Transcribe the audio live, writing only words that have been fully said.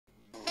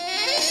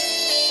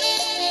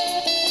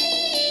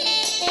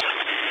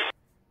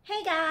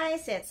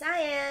it's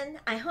Ayin.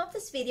 I hope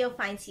this video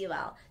finds you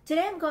well.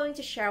 Today I'm going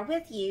to share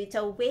with you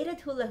the weighted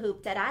hula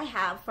hoop that I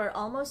have for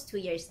almost 2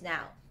 years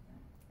now.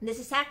 This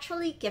is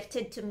actually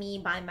gifted to me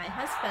by my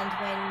husband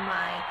when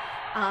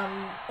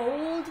my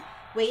old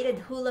weighted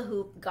hula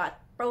hoop got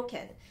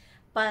broken.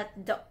 But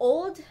the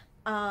old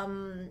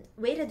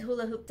weighted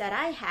hula hoop that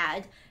I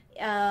had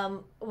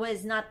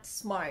was not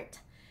smart,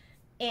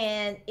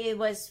 and it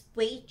was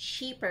way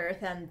cheaper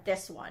than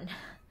this one.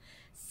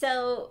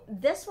 So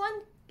this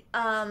one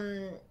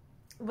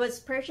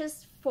was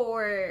purchased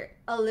for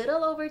a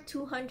little over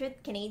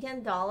 200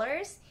 Canadian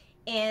dollars,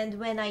 and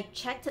when I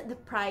checked the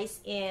price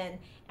in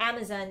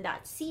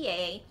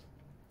Amazon.ca,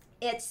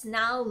 it's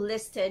now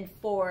listed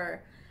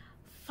for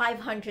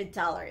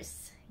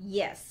 $500.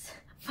 Yes,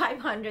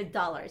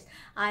 $500.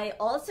 I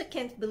also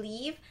can't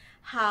believe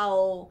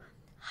how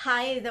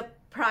high the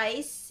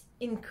price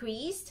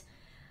increased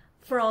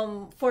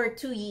for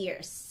 2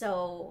 years.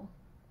 So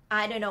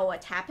I don't know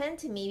what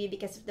happened, maybe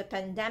because of the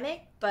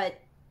pandemic, but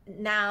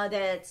now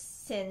that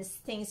since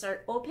things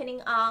are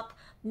opening up,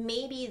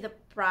 maybe the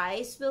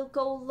price will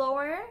go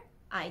lower.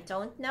 I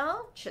don't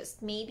know,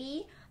 just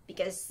maybe,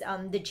 because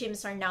the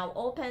gyms are now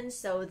open,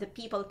 so the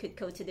people could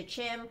go to the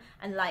gym,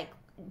 unlike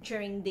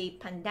during the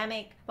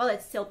pandemic. Well,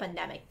 it's still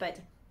pandemic, but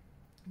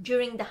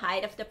during the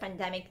height of the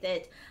pandemic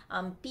that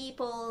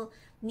people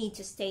need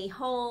to stay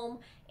home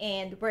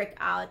and work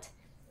out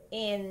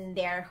in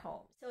their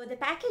home. So the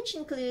package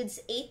includes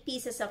 8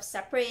 pieces of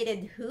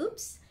separated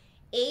hoops,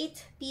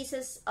 8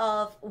 pieces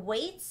of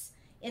weights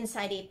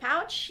inside a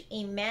pouch,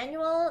 a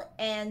manual,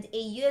 and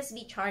a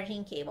USB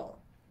charging cable.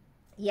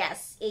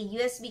 Yes, a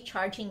USB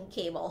charging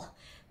cable,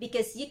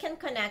 because you can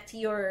connect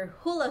your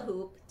hula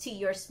hoop to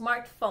your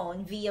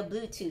smartphone via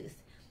Bluetooth.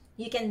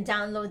 You can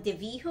download the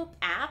VHoop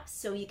app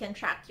so you can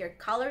track your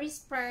calories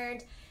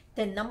burned,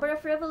 the number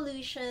of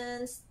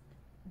revolutions,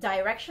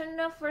 direction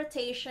of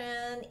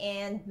rotation,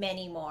 and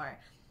many more.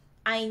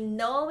 I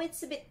know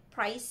it's a bit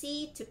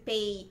pricey to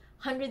pay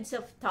hundreds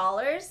of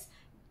dollars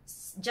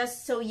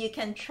just so you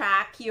can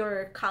track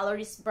your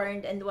calories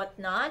burned and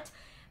whatnot,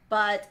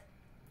 but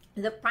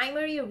the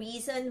primary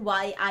reason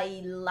why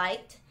I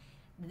liked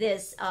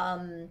this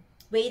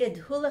weighted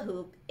hula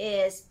hoop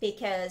is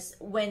because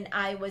when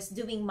I was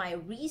doing my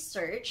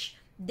research,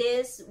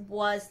 this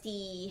was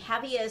the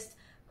heaviest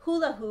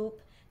hula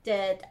hoop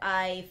that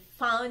I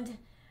found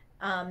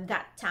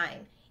that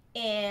time.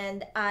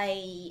 And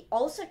I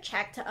also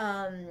checked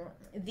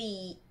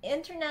the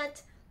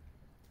internet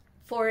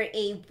for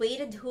a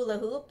weighted hula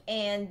hoop,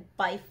 and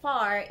by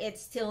far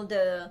it's still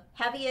the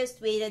heaviest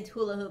weighted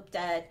hula hoop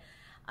that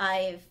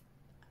I've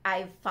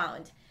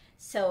found.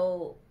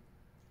 So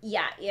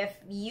yeah, if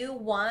you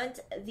want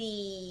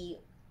a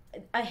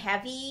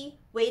heavy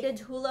weighted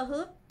hula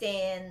hoop,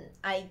 then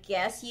I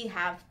guess you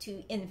have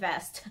to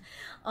invest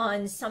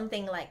on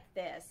something like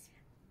this.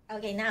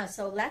 Okay, now,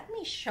 so let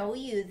me show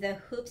you the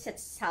hoops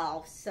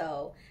itself.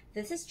 So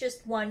this is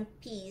just one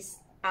piece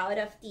out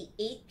of the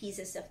 8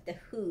 pieces of the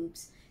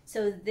hoops.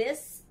 So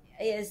this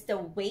is the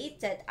weight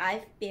that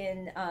I've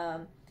been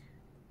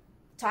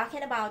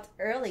talking about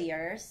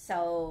earlier.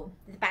 So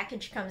the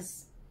package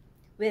comes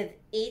with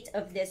 8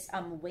 of these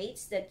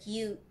weights that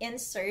you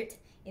insert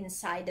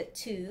inside the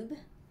tube.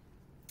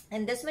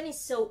 And this one is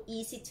so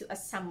easy to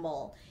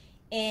assemble.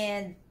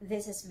 And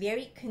this is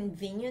very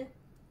convenient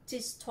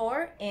to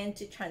store and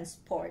to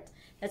transport.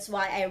 That's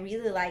why I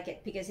really like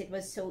it, because it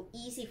was so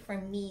easy for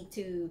me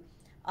to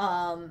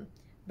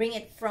bring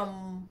it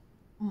from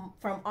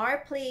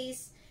our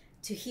place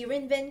to here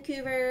in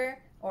Vancouver,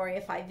 or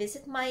if I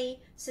visit my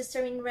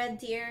sister in Red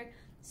Deer.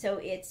 So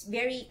it's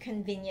very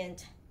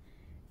convenient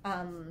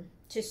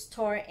to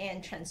store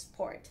and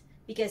transport,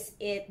 because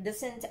it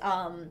doesn't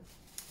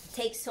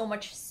take so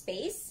much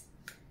space.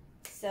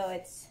 So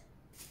it's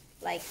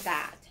like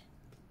that.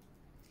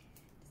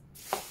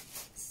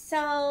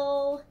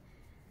 So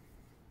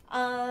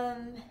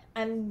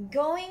I'm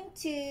going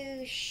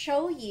to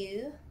show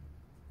you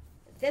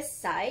this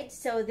side.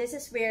 So this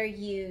is where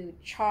you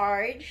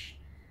charge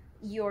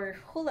your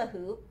hula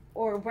hoop,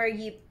 or where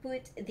you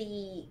put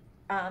the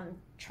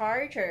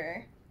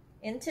charger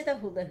into the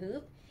hula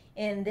hoop.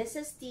 And this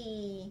is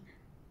the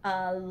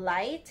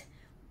light.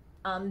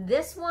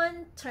 This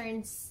one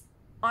turns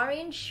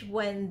orange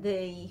when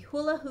the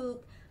hula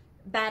hoop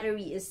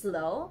battery is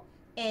low,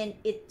 and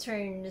it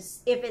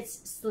turns if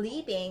it's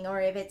sleeping, or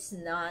if it's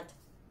not,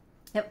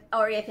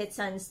 or if it's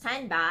on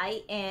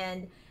standby,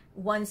 and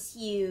once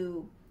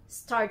you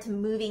start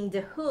moving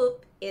the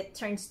hoop, it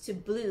turns to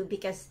blue,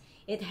 because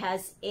it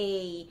has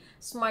a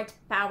smart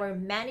power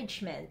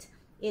management.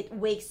 It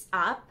wakes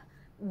up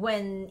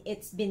when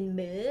it's been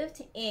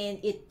moved, and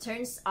it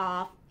turns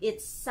off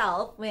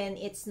itself when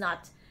it's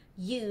not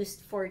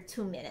used for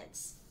 2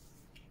 minutes.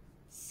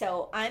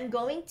 So I'm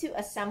going to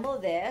assemble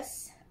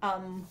this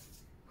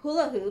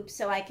hula hoop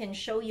so I can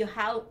show you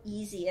how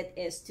easy it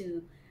is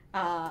to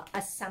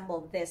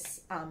assemble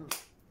this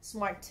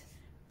smart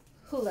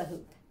hula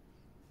hoop.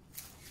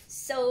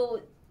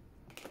 So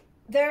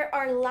there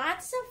are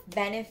lots of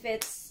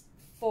benefits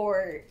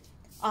for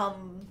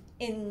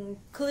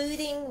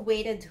including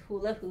weighted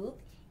hula hoop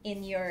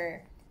in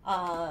your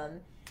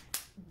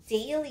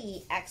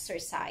daily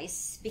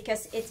exercise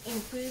because it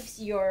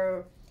improves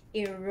your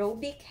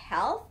aerobic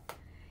health.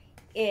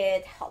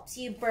 It helps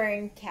you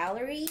burn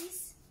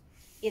calories.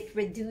 It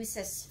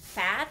reduces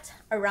fat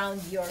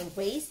around your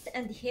waist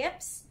and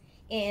hips,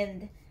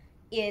 and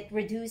it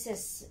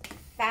reduces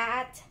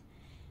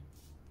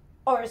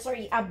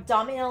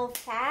abdominal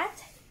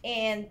fat,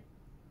 and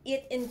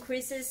it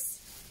increases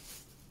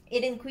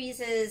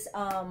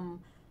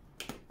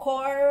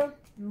core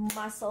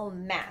muscle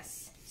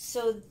mass.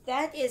 So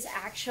that is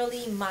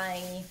actually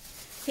my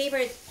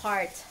favorite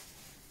part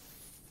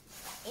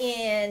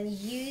in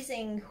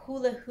using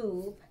hula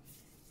hoop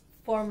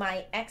for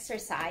my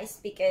exercise,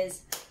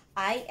 because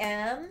I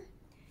am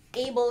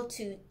able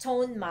to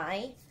tone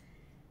my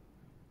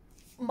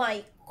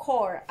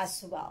core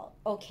as well.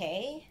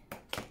 Okay,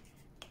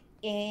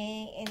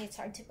 and it's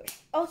hard to push.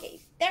 Okay,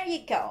 there you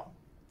go.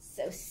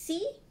 So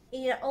see,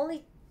 it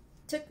only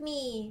took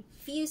me a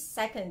few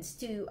seconds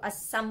to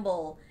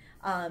assemble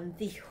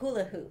the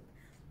hula hoop.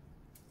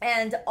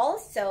 And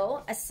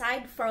also,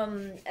 aside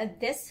from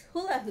this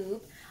hula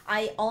hoop,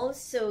 I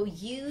also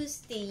use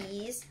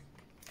these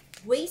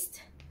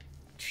waist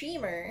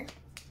trimmer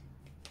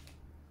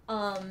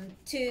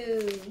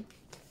to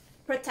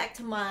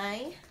protect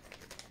my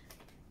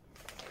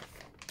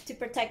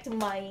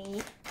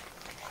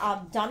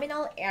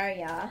abdominal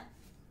area.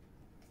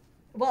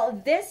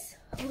 Well, this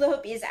hula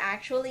hoop is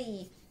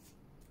actually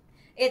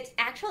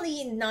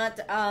not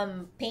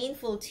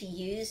painful to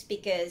use,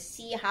 because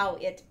see how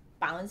it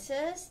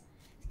bounces,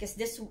 because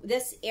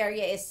this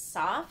area is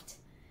soft,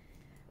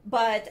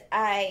 but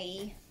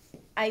I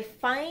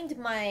find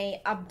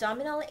my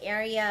abdominal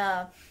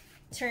area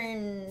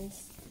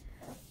turns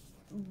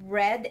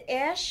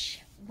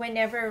reddish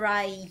whenever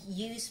I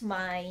use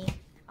my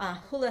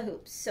hula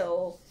hoop.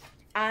 So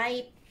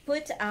I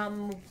put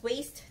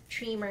waist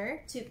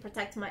trimmer to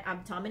protect my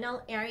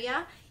abdominal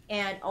area,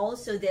 and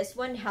also this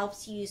one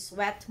helps you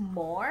sweat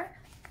more.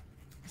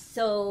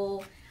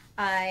 So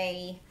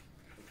I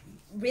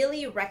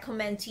really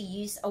recommend to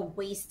use a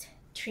waist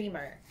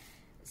trimmer.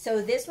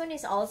 So this one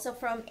is also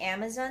from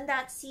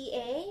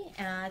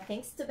Amazon.ca.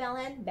 Thanks to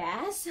Bella and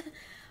Bass.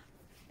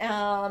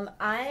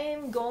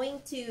 I'm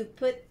going to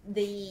put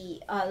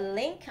the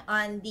link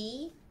on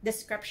the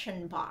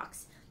description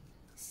box.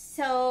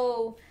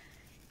 So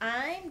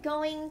I'm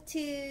going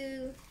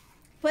to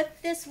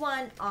put this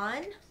one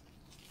on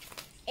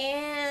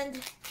and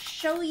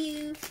show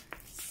you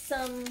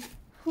some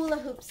hula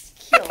hoop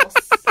skills.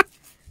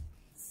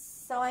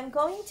 So I'm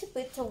going to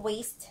put the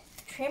waist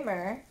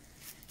trimmer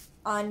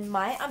on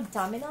my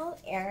abdominal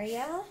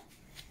area,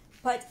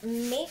 but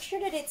make sure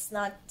that it's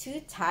not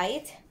too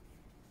tight,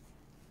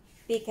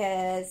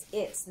 because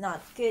it's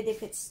not good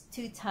if it's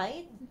too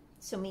tight.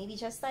 So maybe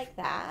just like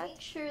that.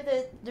 Make sure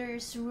that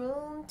there's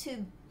room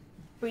to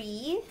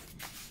breathe,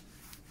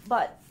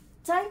 but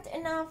tight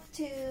enough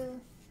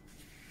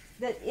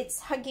that it's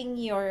hugging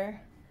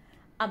your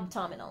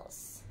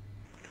abdominals.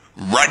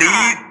 Ready,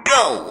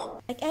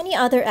 go! Like any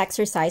other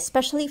exercise,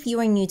 especially if you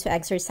are new to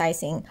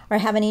exercising or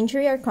have an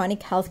injury or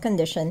chronic health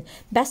condition,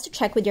 best to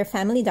check with your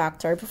family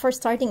doctor before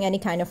starting any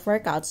kind of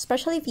workout,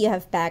 especially if you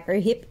have back or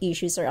hip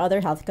issues or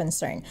other health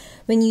concern.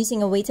 When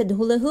using a weighted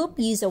hula hoop,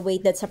 use a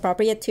weight that's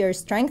appropriate to your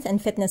strength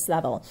and fitness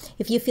level.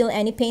 If you feel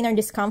any pain or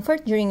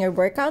discomfort during your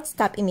workout,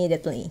 stop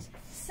immediately.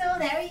 So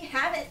there you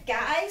have it,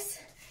 guys.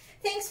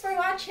 Thanks for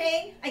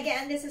watching.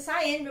 Again, this is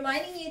Ayin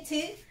reminding you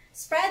to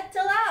spread the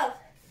love.